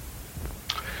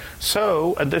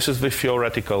 So, and this is the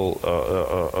theoretical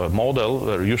model,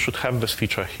 where you should have this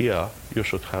feature here, you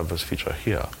should have this feature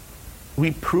here.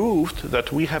 We proved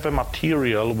that we have a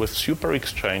material with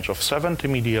superexchange of 70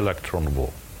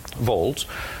 millielectron volts,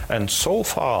 and so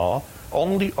far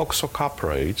only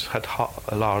oxocuprates had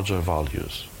larger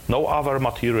values. No other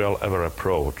material ever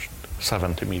approached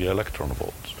 70 millielectron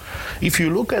volts. If you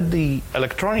look at the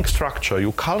electronic structure,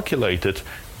 you calculate it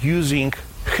using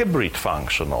hybrid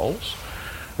functionals.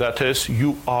 That is,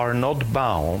 you are not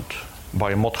bound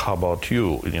by mod Hubbard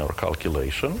U in your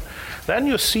calculation. Then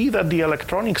you see that the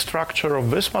electronic structure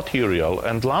of this material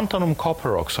and lanthanum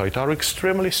copper oxide are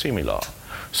extremely similar.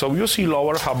 So you see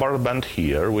lower Hubbard band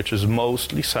here, which is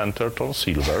mostly centered on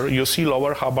silver. You see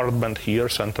lower Hubbard band here,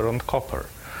 centered on copper.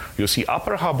 You see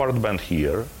upper Hubbard band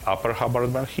here, upper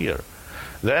Hubbard band here.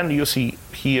 Then you see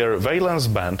here valence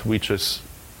band, which is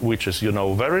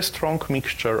very strong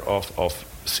mixture of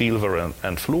silver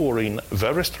and fluorine,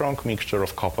 very strong mixture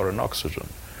of copper and oxygen.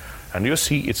 And you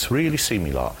see it's really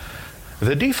similar.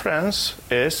 The difference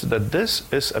is that this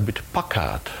is a bit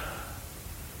puckered,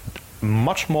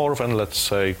 much more than, let's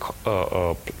say,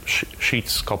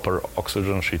 sheets, copper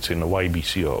oxygen sheets in a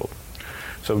YBCO.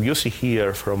 So you see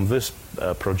here from this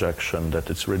projection that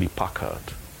it's really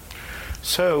puckered.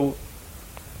 So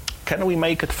can we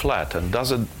make it flat, and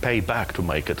does it pay back to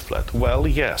make it flat? Well,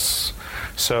 yes.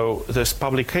 So this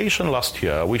publication last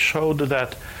year, we showed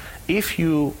that if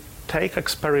you take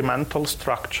experimental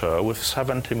structure with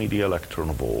 70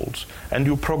 millielectron volts and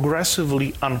you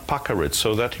progressively unpucker it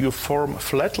so that you form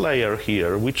flat layer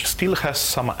here which still has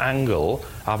some angle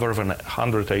other than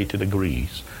 180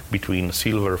 degrees between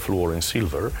silver, fluorine,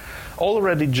 silver,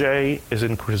 already J is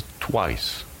increased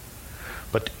twice.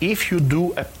 But if you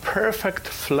do a perfect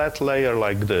flat layer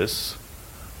like this,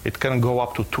 it can go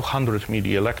up to 200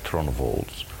 millielectron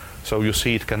volts. So you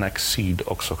see it can exceed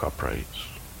oxocuprates.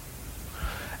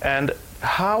 And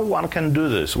how one can do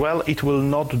this? Well, it will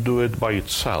not do it by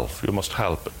itself. You must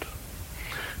help it.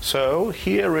 So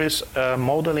here is a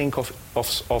modeling of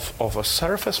a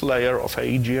surface layer of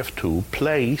AgF2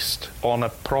 placed on a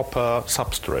proper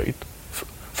substrate,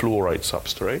 fluoride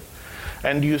substrate.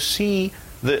 And you see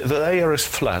the layer is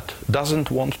flat, doesn't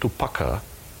want to pucker,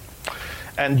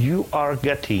 and you are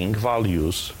getting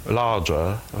values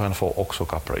larger than for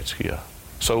oxocuprates here.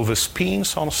 So the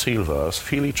spins on silvers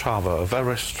feel each other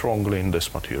very strongly in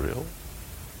this material.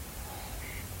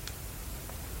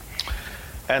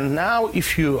 And now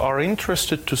if you are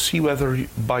interested to see whether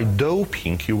by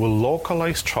doping you will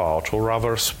localize charge or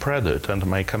rather spread it and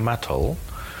make a metal,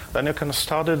 then you can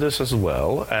study this as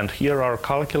well. And here are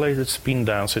calculated spin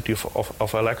density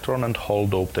of electron and hole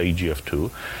doped AgF2.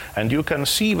 And you can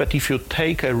see that if you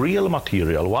take a real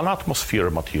material, 1 atmosphere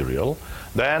material,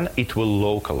 then it will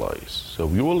localize. So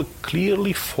you will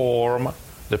clearly form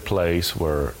the place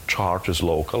where charge is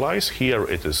localized. Here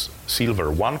it is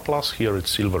silver 1+, here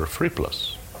it's silver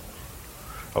 3+.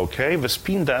 Okay, the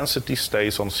spin density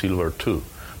stays on silver 2,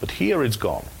 but here it's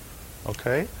gone.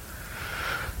 Okay?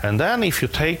 And then if you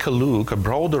take a look, a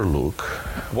broader look,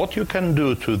 what you can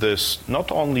do to this,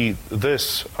 not only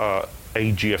this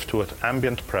AgF2 at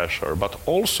ambient pressure, but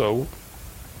also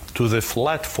to the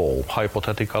flat form,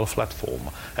 hypothetical flat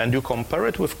form, and you compare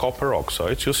it with copper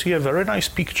oxides, you see a very nice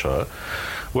picture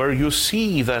where you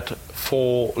see that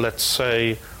for, let's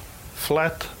say,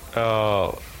 flat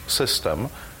system,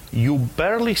 you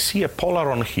barely see a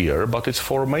polaron here, but its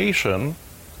formation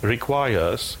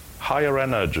requires higher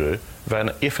energy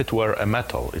than if it were a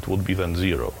metal. It would be then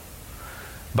 0.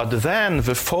 But then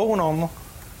the phonon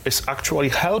is actually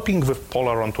helping the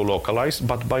polaron to localize,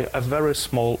 but by a very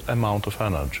small amount of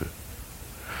energy.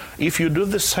 If you do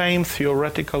the same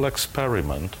theoretical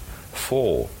experiment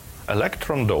for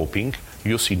electron doping,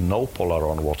 you see no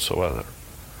polaron whatsoever.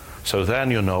 So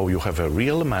then you know you have a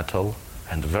real metal,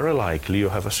 and very likely you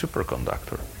have a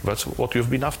superconductor. That's what you've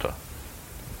been after.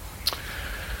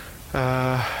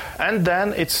 And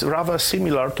then it's rather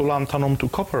similar to lanthanum to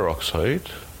copper oxide,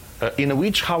 in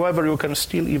which, however, you can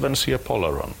still even see a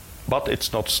polaron. But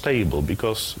it's not stable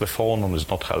because the phonon is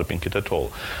not helping it at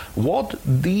all. What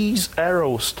these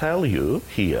arrows tell you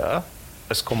here,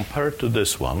 as compared to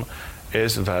this one,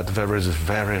 is that there is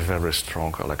very, very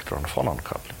strong electron-phonon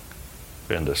coupling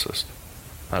in the system.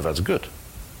 Now that's good.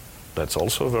 That's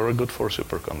also very good for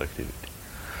superconductivity.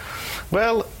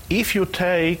 Well, if you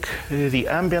take the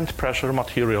ambient pressure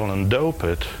material and dope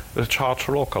it, the charge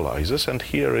localizes, and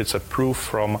here it's a proof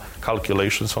from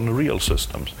calculations on real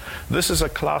systems. This is a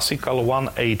classical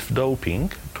 1/8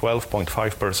 doping,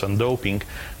 12.5% doping.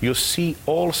 You see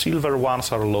all silver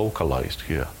ones are localized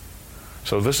here.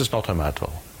 So this is not a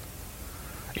metal.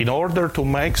 In order to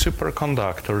make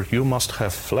superconductor, you must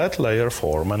have flat layer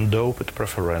form and dope it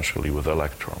preferentially with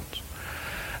electrons.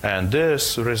 And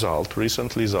this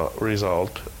recent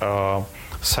result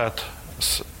set,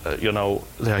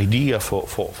 the idea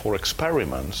for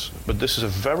experiments, but this is a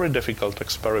very difficult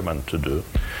experiment to do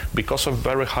because of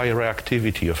very high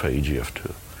reactivity of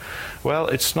AGF2. Well,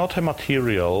 it's not a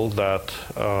material that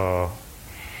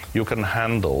you can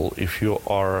handle if you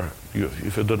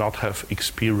do not have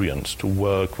experience to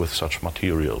work with such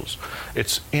materials.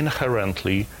 It's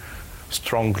inherently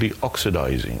strongly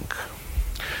oxidizing.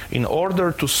 In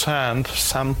order to send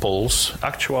samples,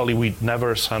 actually we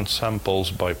never send samples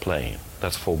by plane.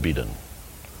 That's forbidden.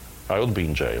 I would be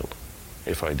in jail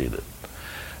if I did it.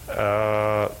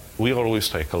 We always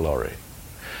take a lorry.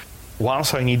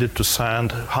 Once I needed to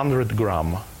send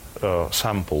 100-gram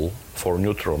sample for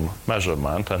neutron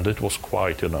measurement, and it was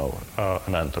quite,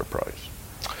 an enterprise.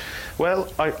 Well,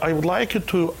 I would like you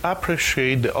to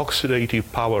appreciate the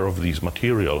oxidative power of these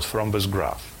materials from this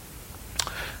graph.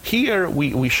 Here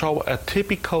we show a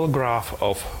typical graph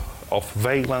of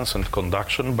valence and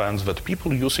conduction bands that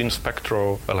people use in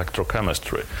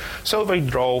spectroelectrochemistry. So they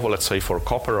draw, let's say, for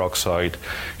copper oxide.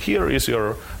 Here is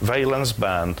your valence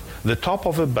band. The top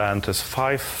of the band is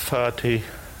 530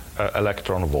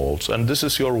 electron volts, and this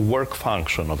is your work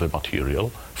function of the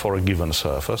material for a given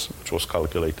surface, which was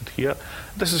calculated here.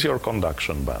 This is your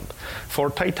conduction band. For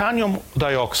titanium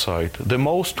dioxide, the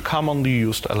most commonly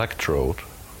used electrode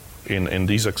in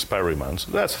these experiments,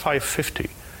 that's 550.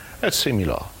 It's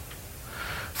similar.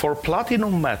 For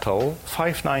platinum metal,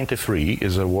 593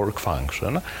 is a work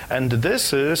function, and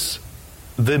this is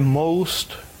the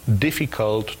most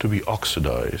difficult to be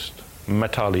oxidized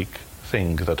metallic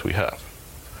thing that we have.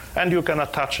 And you can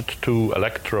attach it to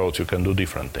electrodes, you can do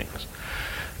different things.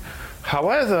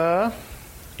 However,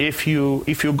 if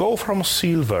you go from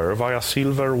silver via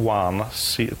silver 1,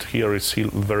 here is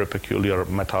very peculiar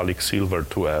metallic silver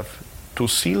 2F, to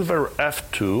silver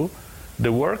F2,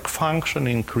 the work function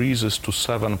increases to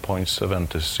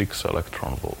 7.76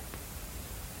 electron volt.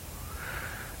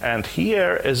 And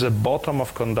here is a bottom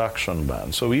of conduction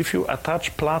band. So if you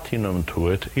attach platinum to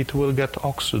it, it will get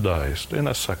oxidized in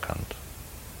a second.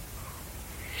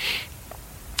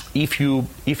 If you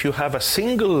have a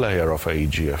single layer of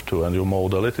AGF2 and you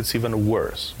model it, it's even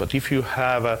worse. But if you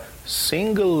have a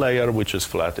single layer which is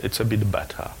flat, it's a bit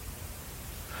better.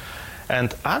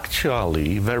 And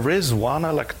actually, there is one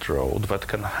electrode that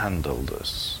can handle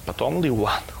this, but only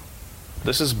one.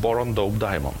 This is boron-doped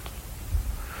diamond.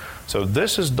 So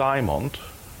this is diamond,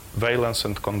 valence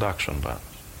and conduction band.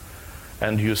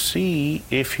 And you see,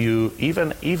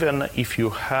 even if you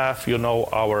have,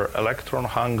 our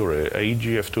electron-hungry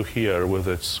AGF2 here with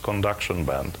its conduction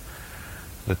band,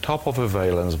 the top of the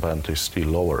valence band is still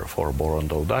lower for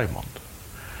boron-doped diamond.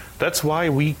 That's why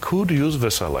we could use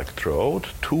this electrode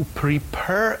to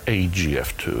prepare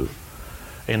AGF2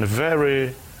 in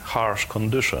very harsh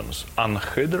conditions,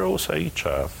 anhydrous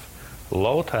HF,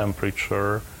 low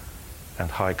temperature, and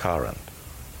high current.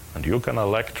 And you can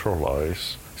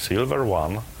electrolyze silver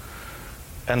 1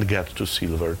 and get to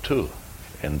silver 2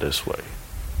 in this way.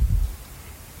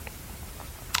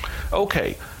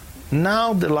 Okay,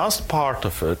 now the last part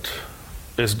of it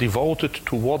is devoted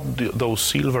to what those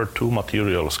silver 2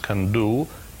 materials can do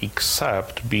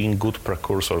except being good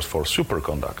precursors for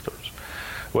superconductors.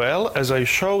 Well, as I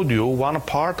showed you, one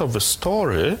part of the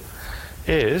story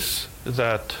is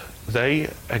that they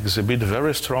exhibit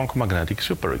very strong magnetic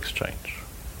superexchange.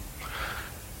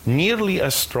 nearly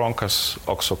as strong as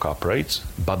oxocaprates,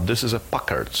 but this is a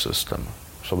puckered system.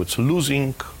 So it's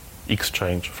losing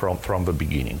exchange from the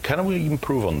beginning. Can we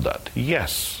improve on that?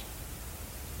 Yes.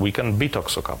 We can beat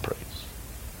oxocaprates.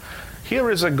 Here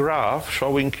is a graph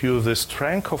showing you the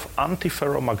strength of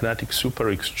antiferromagnetic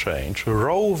superexchange,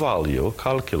 raw value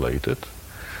calculated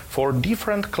for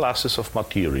different classes of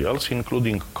materials,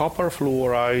 including copper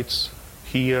fluorides,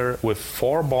 here with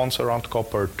 4 bonds around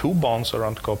copper, 2 bonds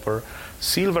around copper,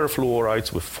 silver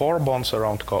fluorides with 4 bonds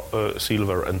around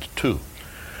silver and 2.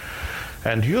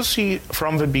 And you see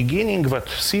from the beginning that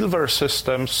silver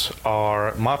systems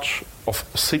are much of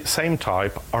same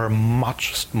type, are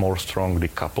much more strongly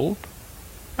coupled.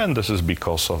 And this is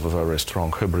because of a very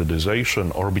strong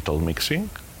hybridization, orbital mixing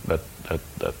that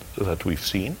we've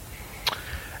seen.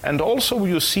 And also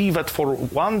you see that for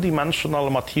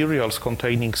one-dimensional materials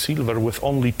containing silver with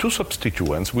only 2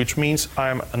 substituents, which means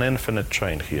I'm an infinite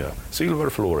chain here,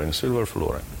 silver, fluorine,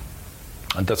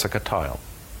 and that's a cation.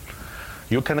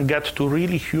 You can get to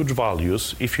really huge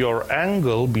values if your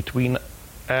angle between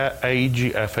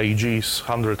FAG is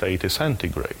 180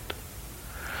 centigrade.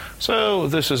 So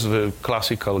this is the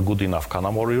classical good enough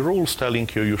Kanamori rules telling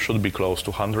you should be close to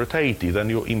 180, then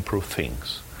you improve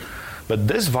things. But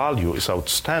this value is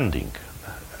outstanding.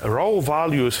 Raw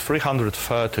value is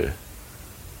 330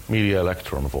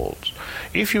 millielectron volts.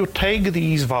 If you take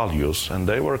these values, and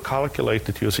they were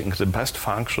calculated using the best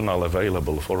functional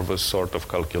available for this sort of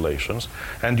calculations,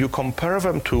 and you compare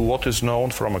them to what is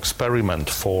known from experiment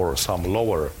for some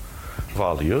lower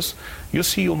values, you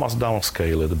see you must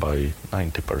downscale it by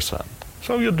 90%.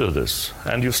 So you do this,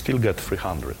 and you still get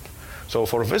 300. So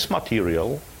for this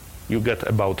material, you get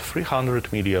about 300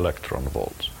 millielectron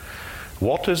volts.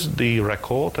 What is the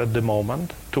record at the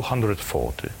moment?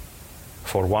 240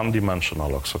 for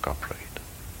one-dimensional oxocaprate.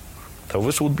 So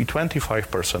this would be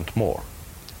 25% more.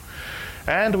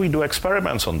 And we do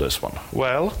experiments on this one.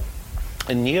 Well,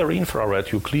 in near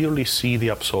infrared, you clearly see the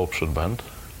absorption band.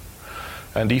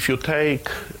 And if you take,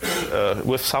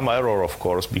 with some error, of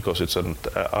course, because it's an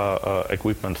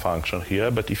equipment function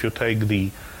here, but if you take the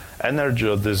energy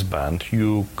of this band,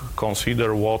 you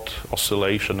consider what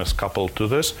oscillation is coupled to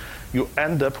this, you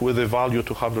end up with a value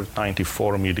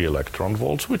 294 millielectron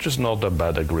volts, which is not a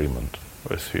bad agreement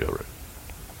with theory.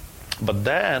 But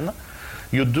then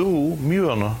you do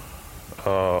muon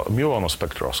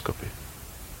spectroscopy,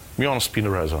 muon spin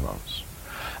resonance.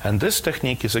 And this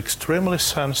technique is extremely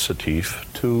sensitive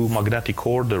to magnetic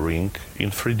ordering in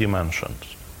 3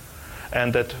 dimensions.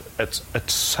 And at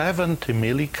 70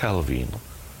 millikelvin,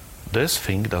 this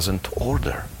thing doesn't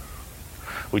order,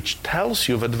 which tells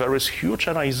you that there is huge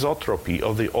anisotropy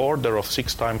of the order of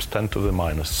 6 times 10 to the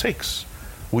minus 6,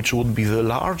 which would be the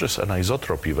largest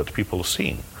anisotropy that people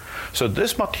see. So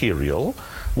this material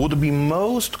would be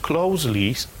most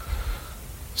closely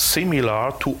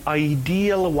similar to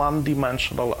ideal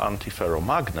one-dimensional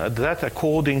antiferromagnet that,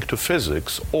 according to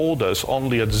physics, orders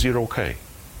only at 0 K.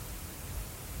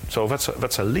 So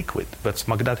that's a liquid, that's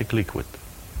magnetic liquid.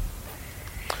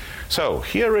 So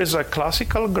here is a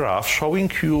classical graph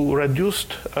showing you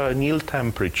reduced Néel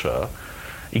temperature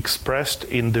expressed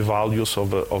in the values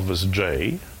of this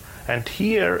J. And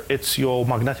here it's your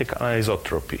magnetic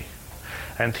anisotropy.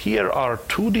 And here are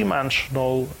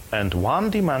 2-dimensional and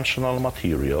 1-dimensional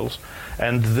materials.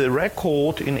 And the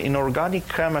record in inorganic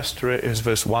chemistry is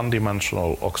this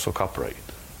 1-dimensional oxocaprate.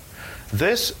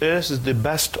 This is the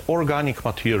best organic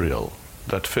material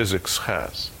that physics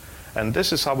has. And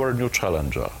this is our new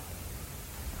challenger.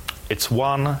 It's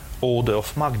 1 order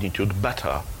of magnitude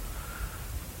better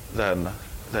than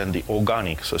the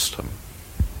organic system.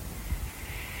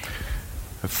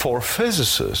 For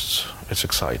physicists, it's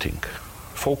exciting.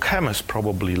 For chemists,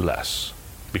 probably less,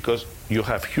 because you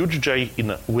have huge J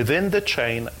within the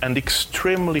chain and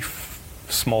extremely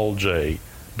small J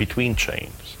between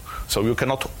chains. So you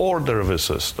cannot order the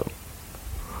system.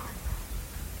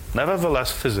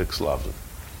 Nevertheless, physics loves it.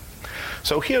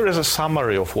 So here is a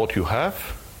summary of what you have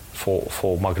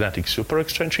for magnetic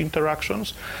superexchange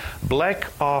interactions.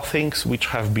 Black are things which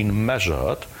have been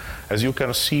measured. As you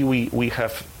can see, we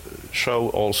have show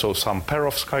also some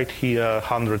perovskite here,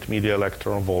 100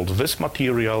 millielectron volts. This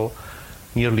material,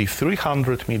 nearly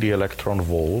 300 millielectron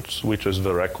volts, which is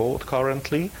the record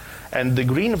currently. And the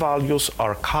green values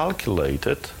are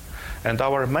calculated. And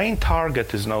our main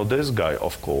target is now this guy,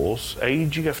 of course,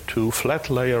 AgF2, flat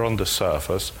layer on the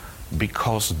surface,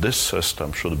 because this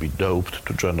system should be doped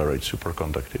to generate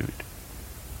superconductivity.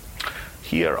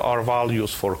 Here are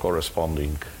values for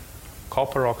corresponding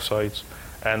copper oxides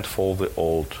and for the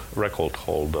old record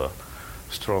holder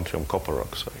strontium copper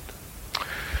oxide.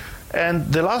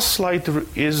 And the last slide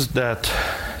is that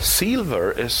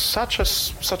silver is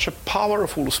such a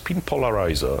powerful spin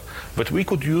polarizer that we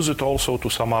could use it also to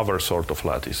some other sort of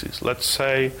lattices. Let's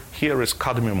say here is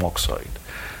cadmium oxide.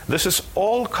 This is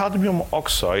all cadmium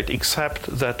oxide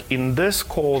except that in this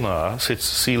corner sits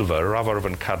silver rather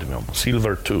than cadmium,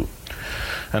 silver 2.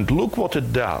 And look what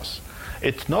it does.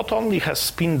 It not only has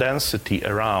spin density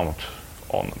around,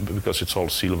 because it's all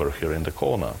silver here in the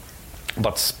corner,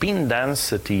 but spin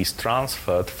density is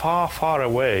transferred far, far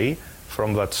away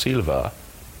from that silver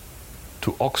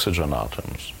to oxygen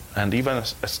atoms, and even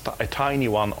a tiny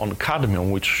one on cadmium,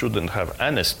 which shouldn't have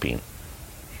any spin.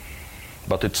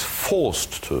 But it's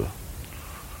forced to.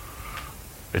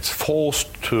 It's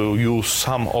forced to use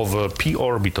some of the p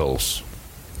orbitals,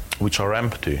 which are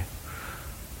empty,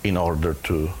 in order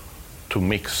to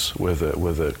mix with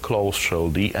a closed shell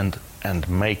D and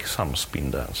make some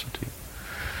spin density.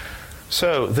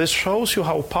 So this shows you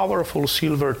how powerful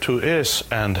silver 2 is,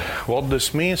 and what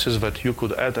this means is that you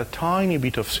could add a tiny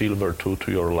bit of silver 2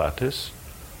 to your lattice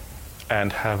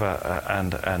and have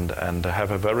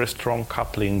a very strong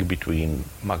coupling between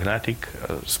magnetic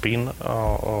spin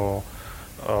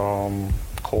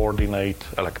coordinate,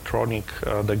 electronic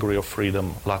degree of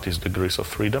freedom, lattice degrees of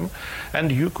freedom,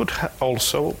 and you could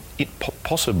also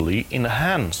possibly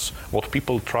enhance what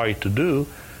people try to do,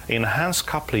 enhance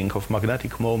coupling of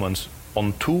magnetic moments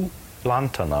on two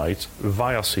lanthanides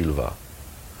via silver.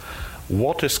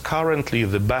 What is currently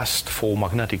the best for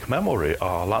magnetic memory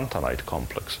are lanthanide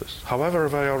complexes. However,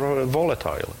 they are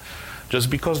volatile, just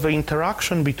because the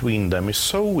interaction between them is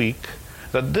so weak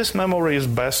that this memory is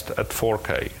best at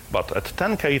 4K, but at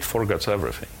 10K it forgets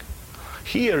everything.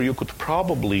 Here you could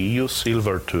probably use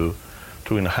silver to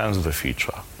enhance the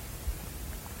feature.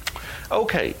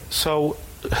 Okay, so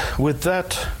with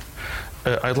that,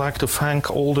 I'd like to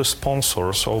thank all the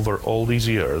sponsors over all these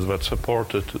years that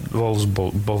supported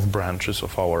both branches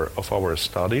of our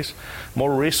studies.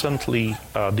 More recently,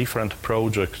 different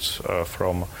projects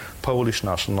from Polish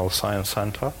National Science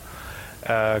Center,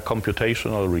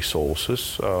 computational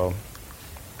resources,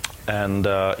 and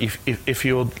if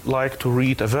you'd like to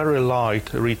read a very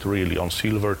light read really on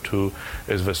Silver 2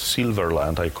 is the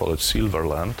Silverland, I call it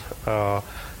Silverland.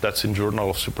 That's in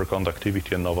Journal of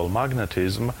Superconductivity and Novel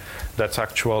Magnetism. That's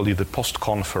actually the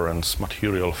post-conference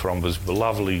material from this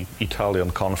lovely Italian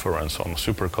conference on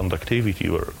superconductivity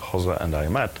where Jose and I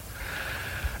met.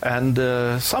 And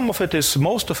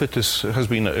most of it has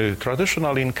been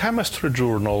traditionally in chemistry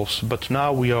journals, but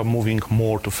now we are moving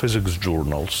more to physics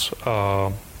journals,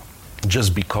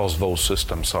 just because those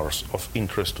systems are of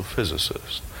interest to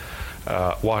physicists.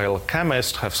 While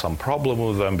chemists have some problem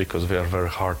with them because they are very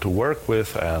hard to work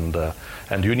with, and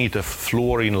you need a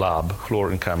fluorine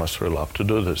chemistry lab to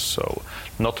do this. So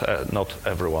not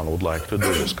everyone would like to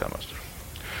do this chemistry.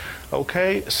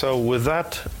 Okay, so with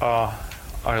that,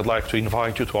 I'd like to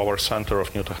invite you to our Center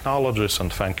of New Technologies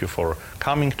and thank you for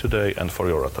coming today and for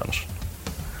your attention.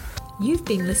 You've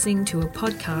been listening to a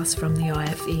podcast from the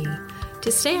IFE.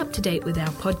 To stay up to date with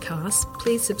our podcasts,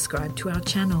 please subscribe to our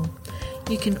channel.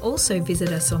 You can also visit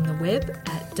us on the web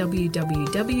at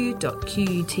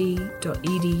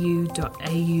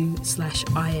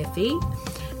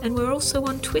www.qut.edu.au/IFE, and we're also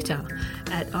on Twitter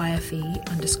at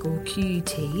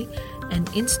IFE_QUT and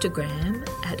Instagram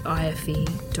at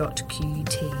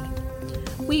IFE.QUT.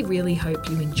 We really hope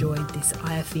you enjoyed this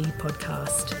IFE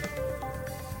podcast.